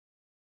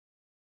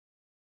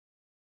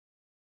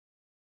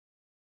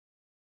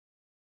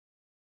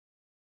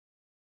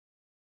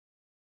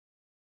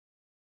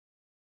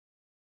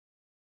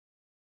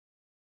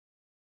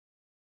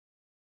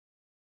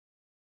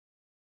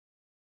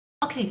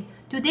Okay,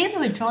 today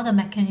we will draw the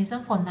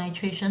mechanism for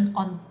nitration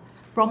on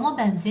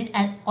bromobenzene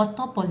at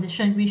auto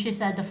position, which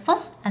is at the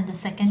first and the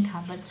second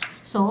carbon.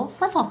 So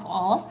first of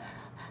all,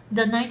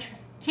 the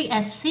nitric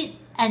acid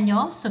and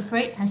your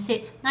sulfuric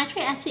acid.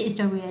 Nitric acid is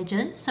the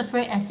reagent,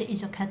 sulfuric acid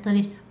is your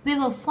catalyst. We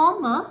will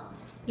form a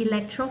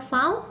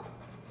electrophile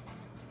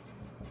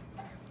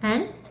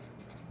and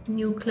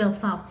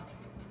nucleophile.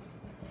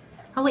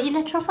 Our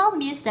electrophile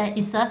means that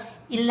it's a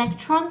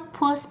electron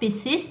poor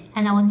species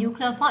and our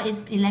nucleophile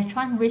is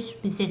electron rich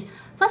species.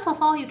 First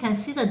of all, you can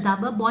see the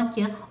double bond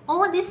here.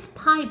 All this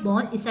pi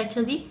bond is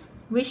actually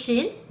rich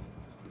in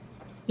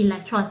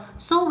electron.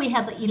 So we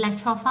have an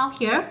electrophile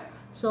here.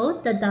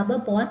 So the double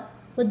bond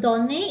will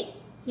donate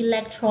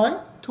electron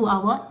to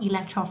our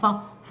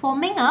electrophile,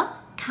 forming a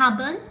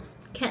carbon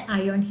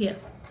cation here.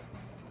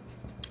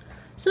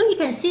 So you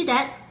can see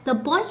that the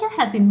bond here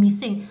have been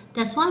missing.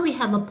 That's why we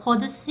have a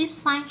positive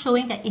sign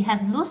showing that it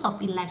have loss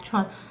of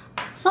electron.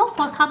 So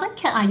for carbon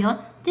cation,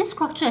 this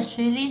structure is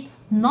actually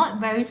not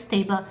very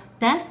stable.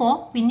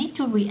 Therefore, we need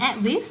to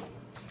react with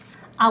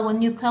our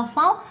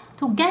nucleophile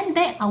to gain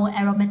back our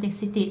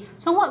aromaticity.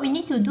 So what we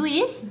need to do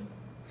is,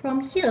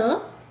 from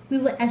here, we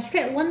will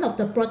extract one of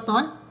the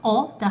proton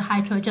or the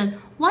hydrogen.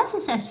 Once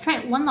we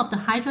extract one of the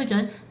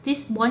hydrogen,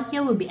 this bond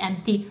here will be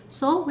empty.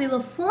 So we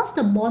will force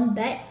the bond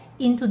back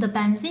into the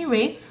benzene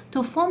ring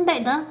to form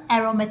back the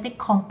aromatic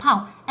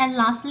compound. And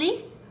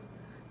lastly,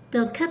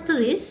 the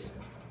catalyst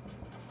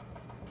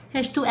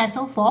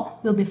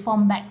H2SO4 will be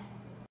formed back.